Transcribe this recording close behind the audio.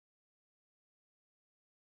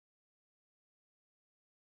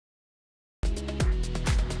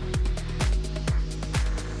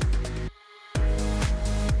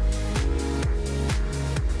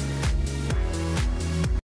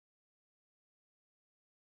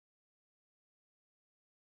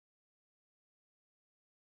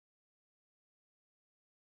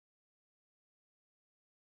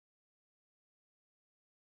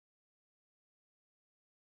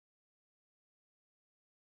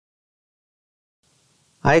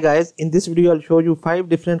Hi guys, in this video I'll show you 5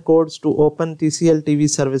 different codes to open TCL TV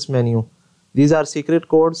service menu. These are secret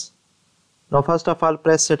codes. Now first of all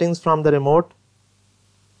press settings from the remote.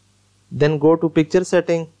 Then go to picture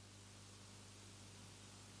setting.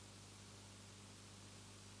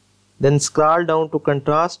 Then scroll down to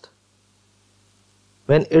contrast.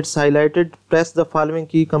 When it's highlighted, press the following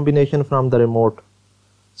key combination from the remote.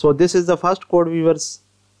 So this is the first code viewers.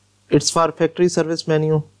 It's for factory service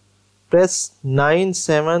menu. Press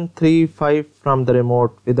 9735 from the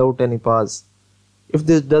remote without any pause. If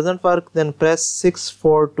this doesn't work, then press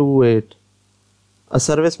 6428. A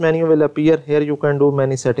service menu will appear. Here you can do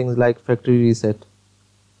many settings like factory reset.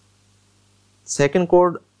 Second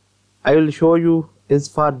code I will show you is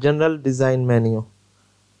for general design menu.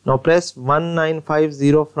 Now press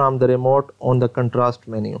 1950 from the remote on the contrast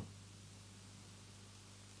menu.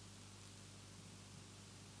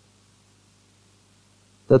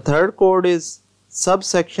 The third code is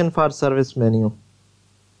subsection for service menu.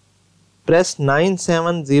 Press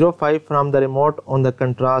 9705 from the remote on the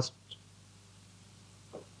contrast.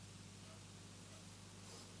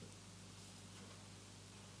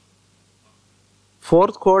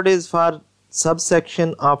 Fourth code is for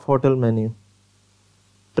subsection of hotel menu.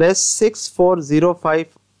 Press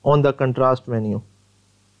 6405 on the contrast menu.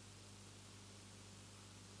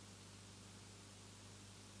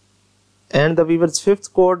 And the viewer's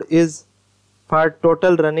fifth code is for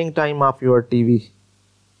total running time of your TV.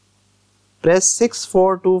 Press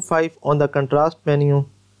 6425 on the contrast menu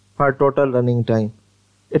for total running time.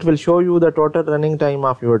 It will show you the total running time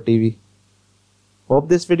of your TV. Hope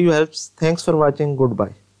this video helps. Thanks for watching.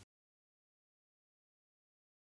 Goodbye.